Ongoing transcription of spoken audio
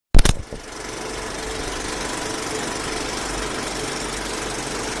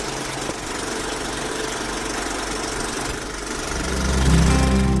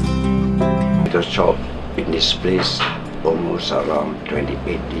this place almost around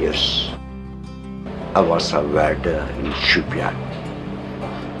 28 years. I was a welder in shipyard,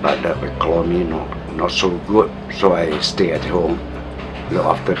 but the economy not so good, so I stay at home, look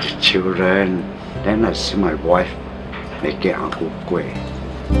after the children. Then I see my wife making ang ku kueh.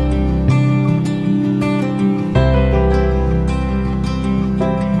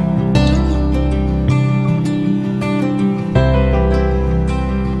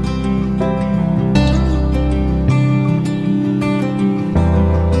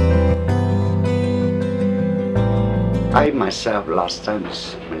 I myself last time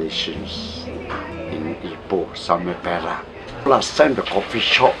is Malaysians in Ipoh, Samar Perak. Last time the coffee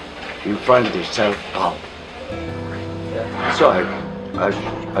shop in front they sell cow. So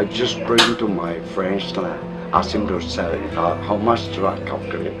I just bring to my friends lah, ask him to sell it. How much do I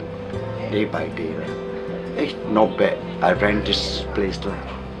calculate day by day lah? Hey, not bad. I rent this place lah.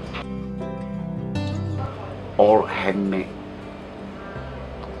 All handmade,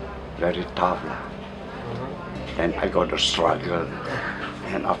 very tough lah. And I got to struggle,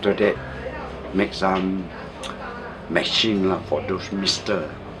 and after that, make some machine for those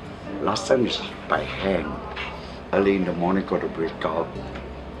mister. Last time is by hand. Early in the morning, got to break out.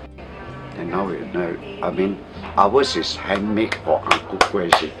 And now, I mean, ours is handmade or ang ku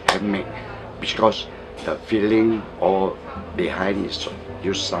kueh is handmade because the filling or behind is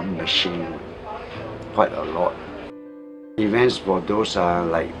use some machine, quite a lot. Events for those are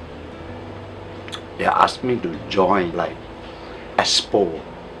like. They asked me to join like expo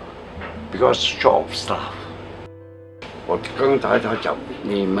because short of staff. 我跟他讲，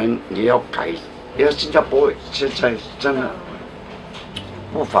你要改，因为新加坡现在真的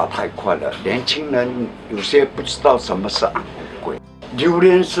步伐太快了，年轻人有些不知道什么是昂贵。榴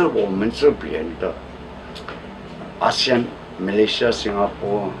莲是我们这边的阿西安、马来西亚、新加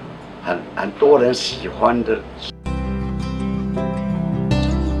坡很多人喜欢的。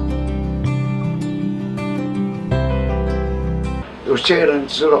有些人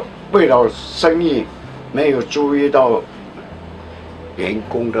知道，为了生意没有注意到员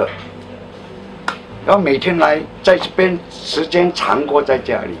工的，要每天来，在这边时间长过在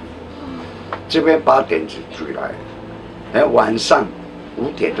家里，这边8点就出来，然后晚上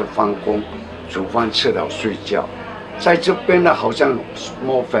5点就放工，煮饭吃了睡觉，在这边呢好像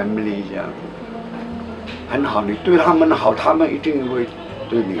small family 一样，很好，你对他们好，他们一定会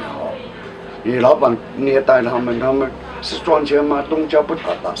对你好。你老板虐待他们，他们。 是赚钱吗？东家不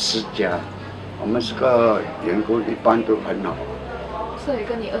打西家，我们这个员工一般都很好，所以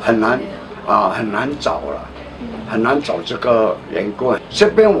跟你很难很难找了，很难找这个员工。这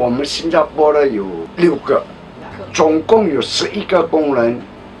边我们新加坡的有6个，总共有11个工人，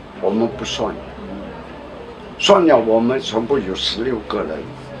我们不算，算了我们全部有16个人，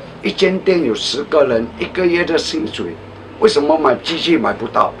一间店有10个人，1个月的薪水，为什么买机器买不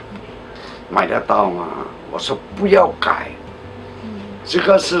到？买得到吗？ 我说不要改，这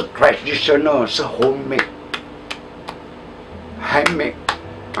个是 traditional， 是 homemade， handmade，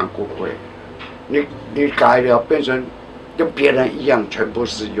 ang ku kueh。你改了变成跟别人一样，全部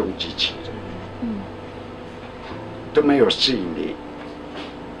是用机器的，都没有吸引力。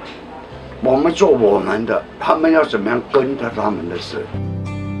我们做我们的，他们要怎么样跟着他们的事。